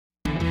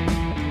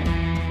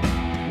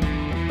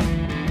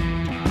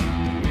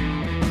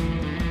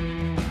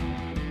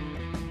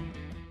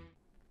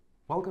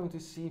Welcome to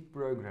C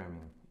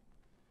programming.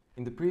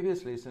 In the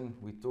previous lesson,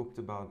 we talked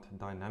about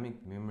dynamic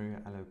memory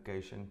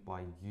allocation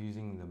by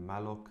using the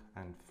malloc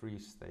and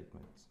freeze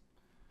statements.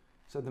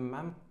 So the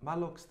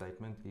malloc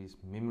statement is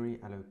memory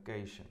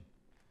allocation.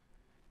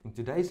 In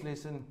today's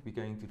lesson, we're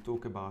going to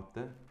talk about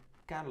the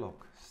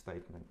calloc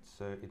statement.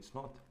 So it's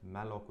not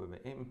malloc with an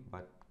M,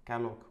 but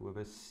calloc with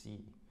a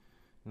C.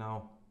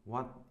 Now,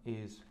 what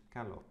is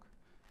calloc?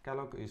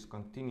 Calloc is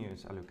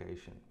continuous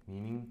allocation,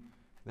 meaning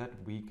that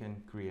we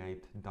can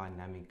create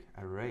dynamic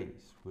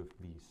arrays with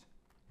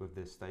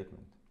this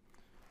statement.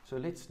 So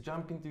let's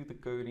jump into the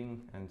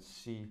coding and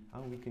see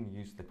how we can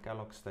use the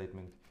calloc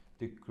statement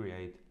to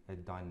create a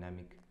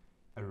dynamic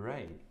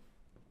array.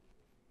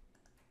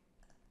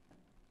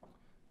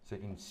 So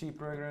in C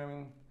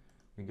programming,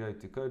 we go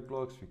to code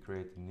blocks, we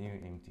create a new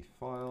empty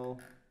file,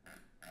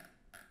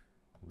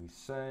 we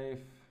save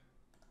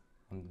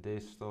on the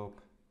desktop,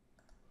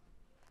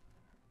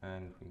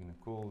 and we're going to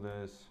call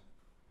this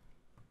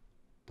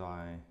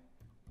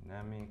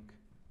dynamic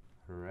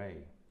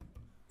array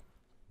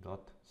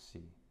dot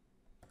C.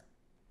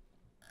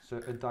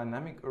 So a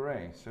dynamic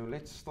array. So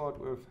let's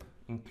start with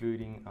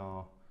including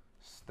our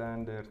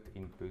standard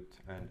input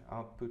and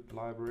output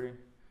library,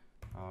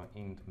 our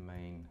int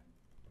main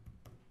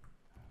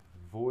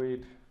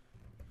void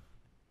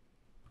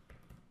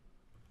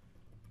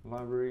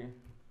library,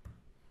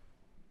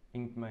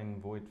 int main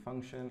void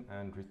function,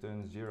 and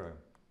return 0.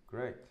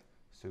 Great.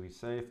 So we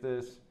save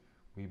this,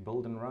 we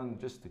build and run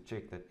just to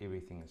check that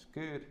everything is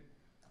good.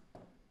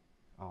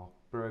 Our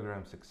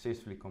program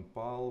successfully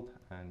compiled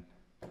and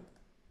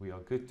we are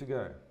good to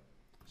go.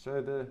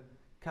 So the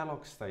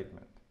calloc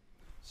statement.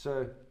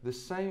 So the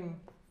same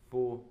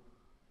for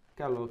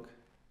calloc,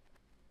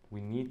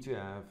 we need to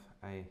have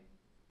a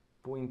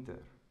pointer.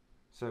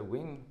 So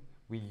when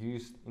we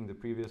used in the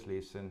previous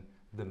lesson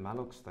the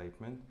malloc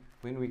statement,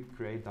 when we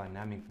create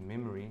dynamic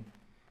memory,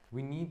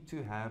 we need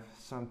to have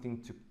something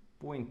to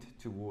point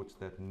towards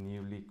that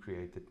newly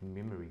created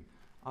memory.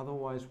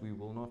 Otherwise, we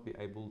will not be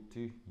able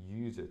to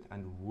use it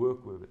and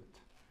work with it.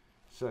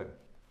 So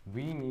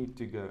we need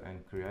to go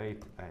and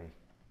create a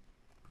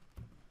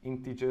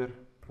integer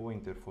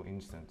pointer, for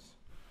instance.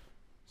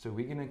 So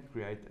we're going to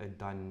create a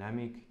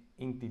dynamic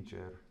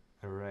integer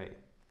array.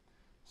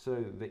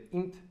 So the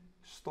int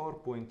star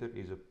pointer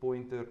is a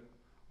pointer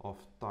of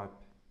type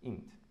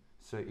int.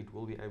 So it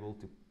will be able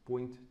to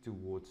point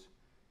towards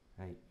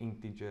an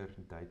integer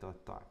data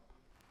type.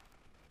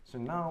 So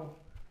now,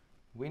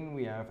 when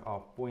we have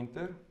our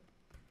pointer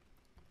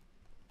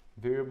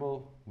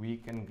variable, we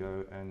can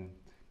go and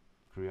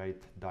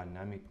create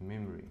dynamic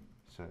memory.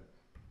 So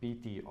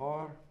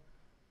ptr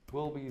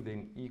will be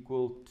then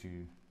equal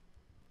to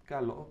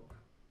calloc,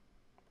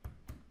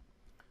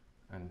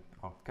 and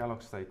our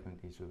calloc statement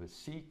is with a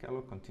C,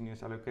 calloc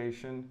continuous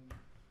allocation.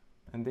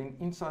 And then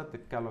inside the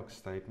calloc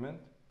statement,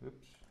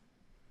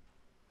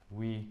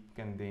 we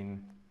can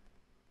then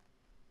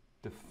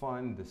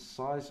define the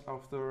size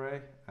of the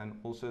array and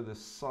also the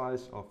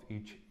size of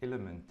each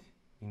element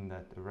in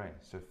that array.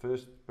 So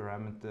first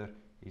parameter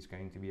is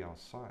going to be our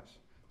size.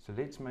 So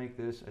let's make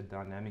this a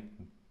dynamic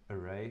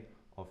array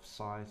of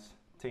size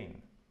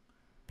 10.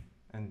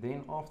 And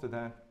then after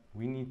that,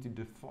 we need to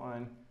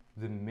define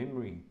the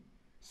memory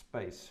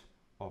space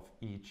of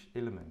each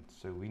element.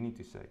 So we need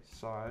to say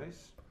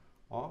size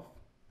of,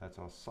 that's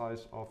our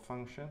size of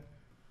function,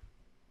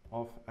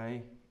 of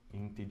a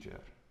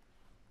integer.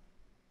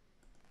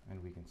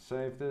 And we can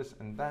save this,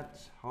 and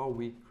that's how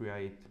we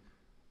create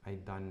a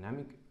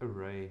dynamic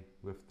array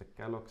with the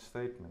calloc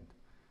statement.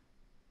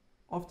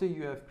 After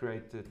you have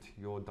created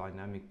your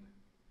dynamic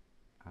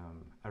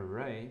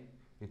array,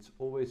 it's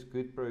always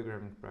good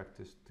programming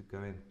practice to go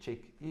and check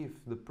if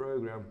the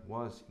program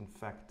was in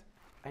fact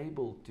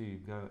able to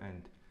go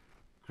and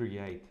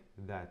create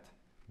that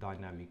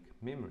dynamic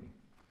memory.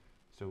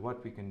 So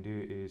what we can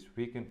do is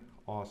we can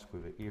ask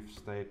with an if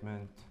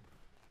statement,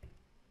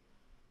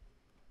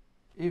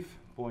 if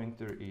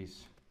pointer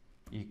is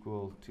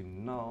equal to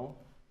null,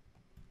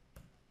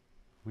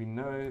 we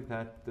know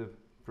that the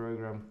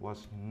program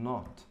was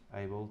not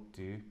able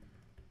to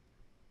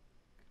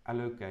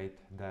allocate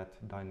that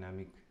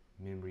dynamic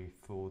memory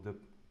for the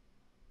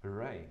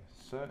array.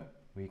 So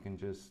we can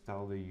just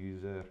tell the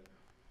user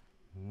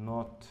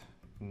not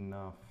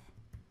enough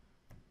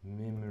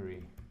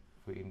memory,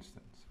 for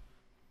instance.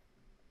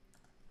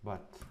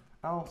 But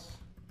else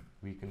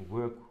we can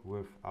work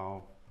with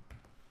our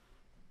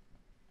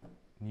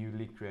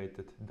newly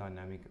created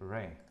dynamic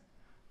array.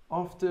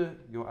 After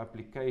your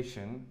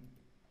application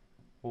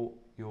or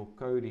your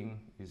coding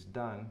is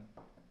done,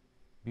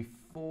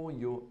 before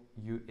you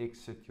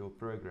exit your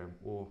program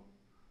or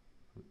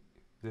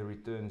the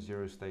return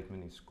 0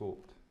 statement is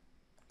called,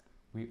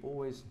 we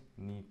always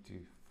need to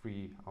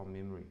free our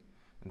memory.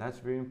 And that's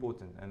very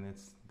important, and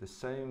it's the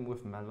same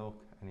with malloc,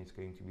 and it's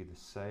going to be the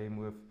same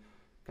with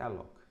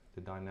calloc,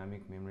 the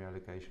dynamic memory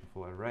allocation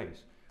for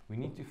arrays. We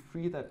need to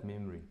free that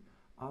memory.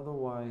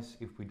 Otherwise,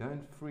 if we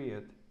don't free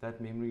it,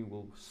 that memory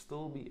will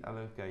still be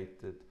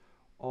allocated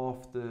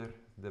after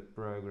the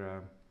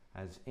program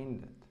has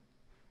ended.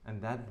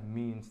 and that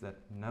means that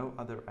no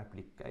other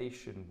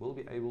application will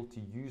be able to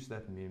use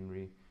that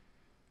memory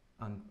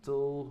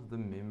until the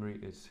memory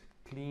is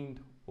cleaned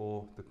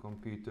or the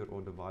computer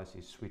or device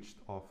is switched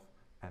off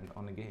and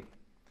on again.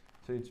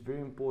 So it's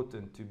very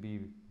important to be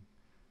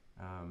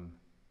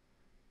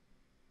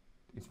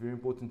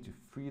to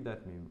free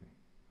that memory.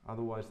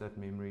 Otherwise that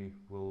memory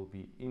will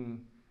be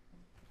in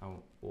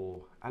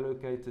or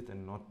allocated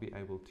and not be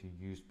able to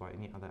be used by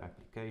any other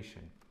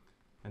application,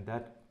 and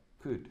that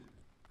could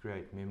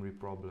create memory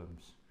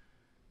problems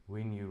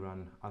when you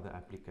run other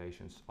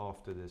applications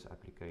after this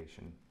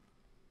application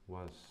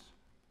was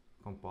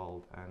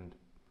compiled and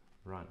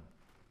run.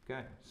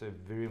 Okay, so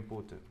very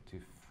important to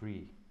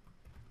free.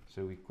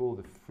 So we call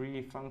the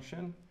free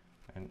function,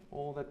 and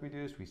all that we do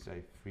is we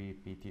say free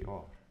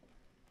PTR.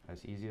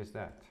 As easy as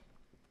that.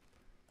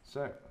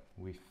 So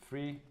we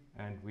free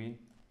and we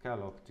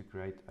calloc to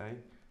create a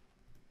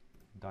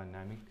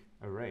dynamic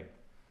array.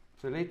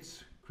 So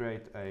let's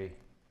create a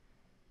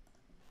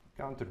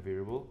counter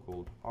variable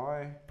called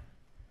I,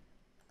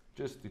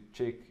 just to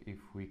check if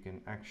we can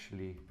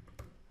actually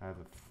have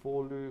a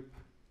for loop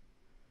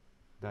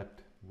that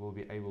will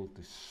be able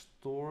to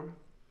store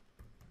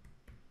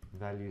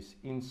values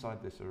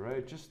inside this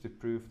array, just to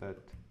prove that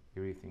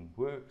everything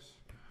works.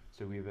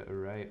 So we have an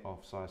array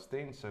of size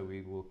 10, so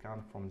we will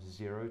count from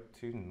 0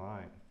 to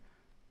 9.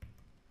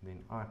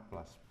 Then I++,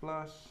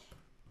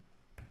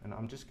 and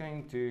I'm just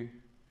going to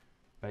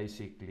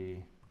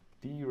basically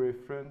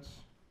dereference,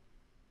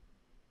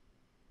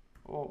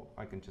 or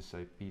I can just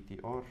say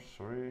PTR,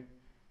 sorry.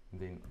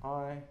 Then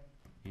I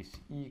is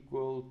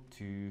equal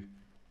to,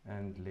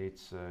 and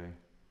let's say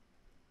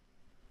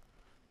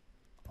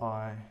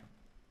I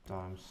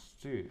times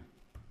 2.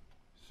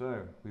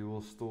 So we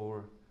will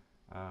store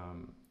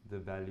the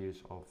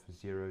values of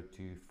 0,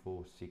 2,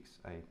 4, 6,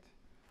 8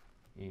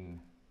 in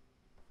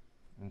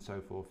and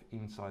so forth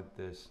inside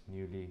this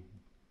newly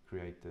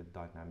created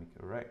dynamic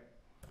array.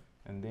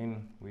 And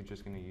then we're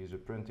just going to use a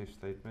printf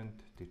statement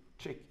to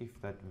check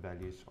if that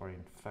values are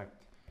in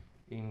fact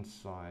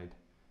inside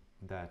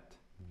that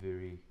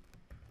very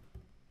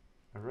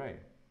array,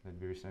 that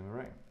very same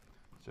array.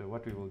 So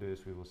what we will do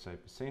is we will say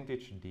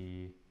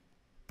 %d,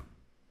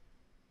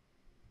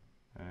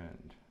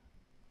 and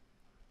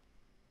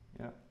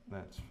yeah,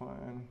 that's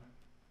fine,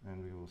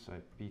 and we will say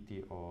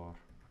ptr,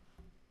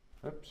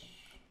 oops,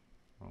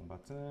 wrong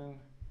button,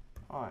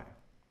 I.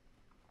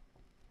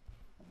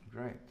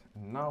 Great.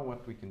 Now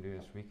what we can do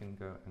is we can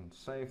go and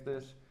save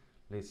this.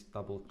 Let's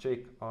double check.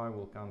 I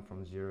will count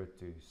from 0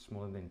 to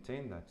smaller than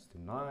 10, that's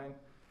to 9.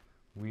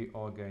 We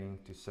are going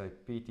to say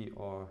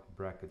ptr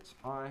brackets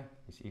I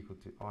is equal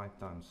to I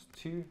times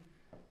 2.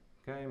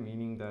 Okay,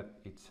 meaning that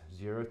it's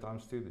 0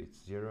 times 2, it's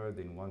 0,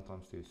 then 1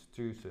 times 2 is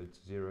 2, so it's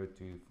 0,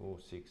 2, 4,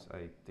 6,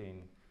 8,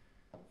 10,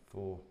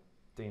 4,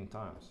 10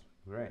 times.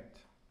 Great.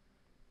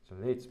 So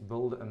let's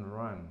build and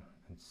run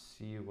and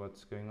see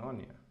what's going on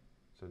here.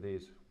 So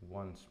there's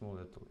one small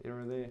little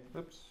error there,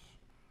 oops,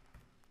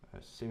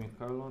 a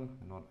semicolon,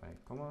 not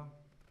a comma.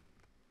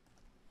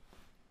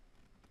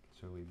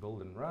 So we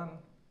build and run,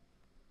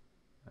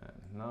 and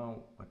now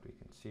what we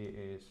can see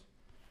is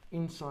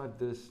inside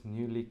this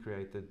newly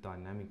created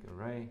dynamic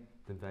array,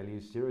 the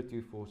values 0,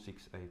 2, 4,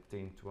 6, 8,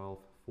 10, 12,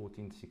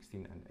 14,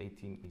 16 and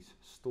 18 is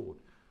stored.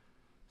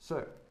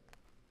 So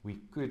we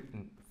could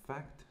in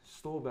fact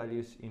store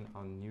values in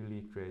our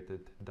newly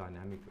created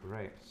dynamic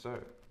array. So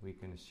we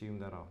can assume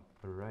that our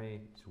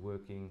array is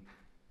working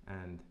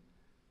and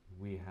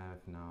we have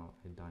now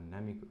a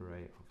dynamic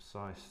array of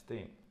size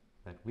 10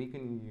 that we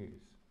can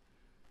use.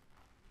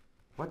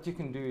 What you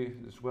can do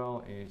as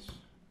well is,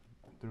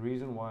 the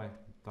reason why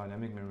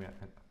dynamic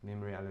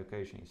memory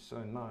allocation is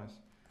so nice,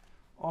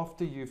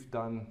 after you've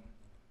done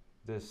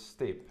this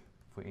step,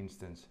 for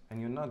instance, and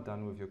you're not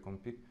done with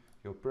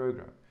your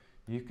program,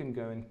 you can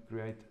go and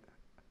create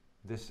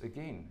this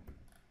again.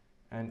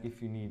 And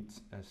if you need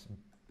a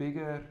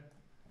bigger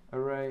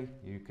array,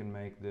 you can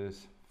make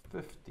this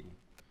 50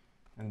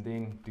 and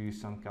then do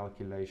some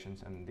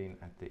calculations, and then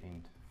at the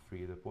end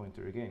free the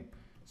pointer again.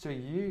 So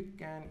you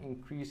can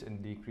increase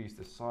and decrease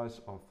the size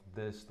of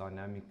this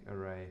dynamic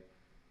array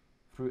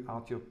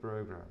throughout your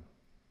program.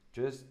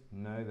 Just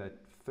know that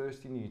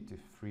first you need to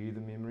free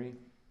the memory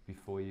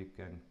before you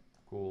can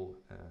call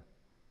a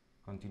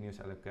continuous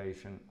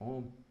allocation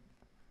or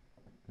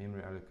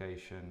memory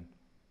allocation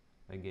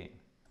again.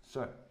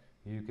 So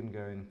you can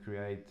go and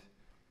create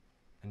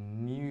a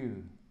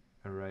new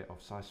array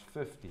of size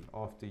 50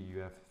 after you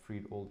have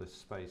freed all the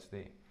space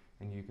there,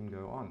 and you can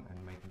go on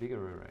and make a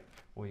bigger array,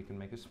 or you can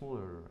make a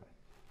smaller array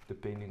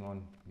depending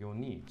on your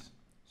needs.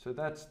 So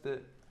that's the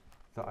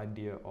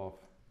idea of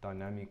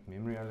dynamic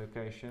memory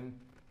allocation,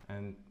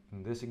 and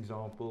in this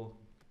example,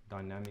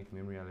 dynamic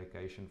memory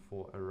allocation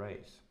for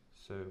arrays.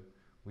 So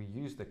we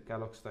use the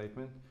calloc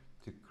statement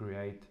to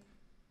create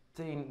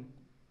 10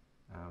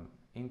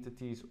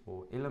 entities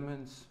or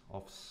elements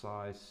of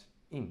size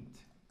int.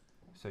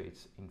 So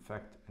it's in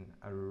fact an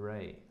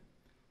array,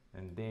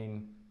 and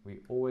then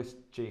we always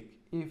check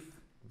if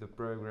the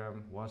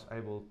program was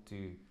able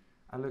to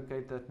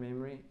allocate that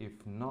memory. If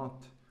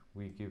not,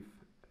 we give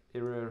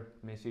error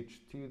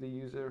message to the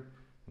user,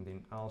 and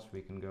then else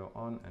we can go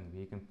on and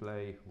we can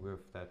play with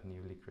that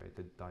newly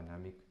created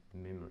dynamic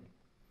memory.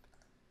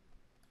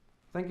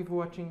 Thank you for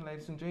watching,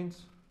 ladies and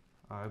gents.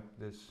 I hope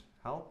this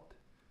helped.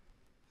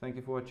 Thank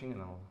you for watching,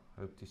 and I'll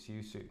hope to see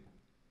you soon.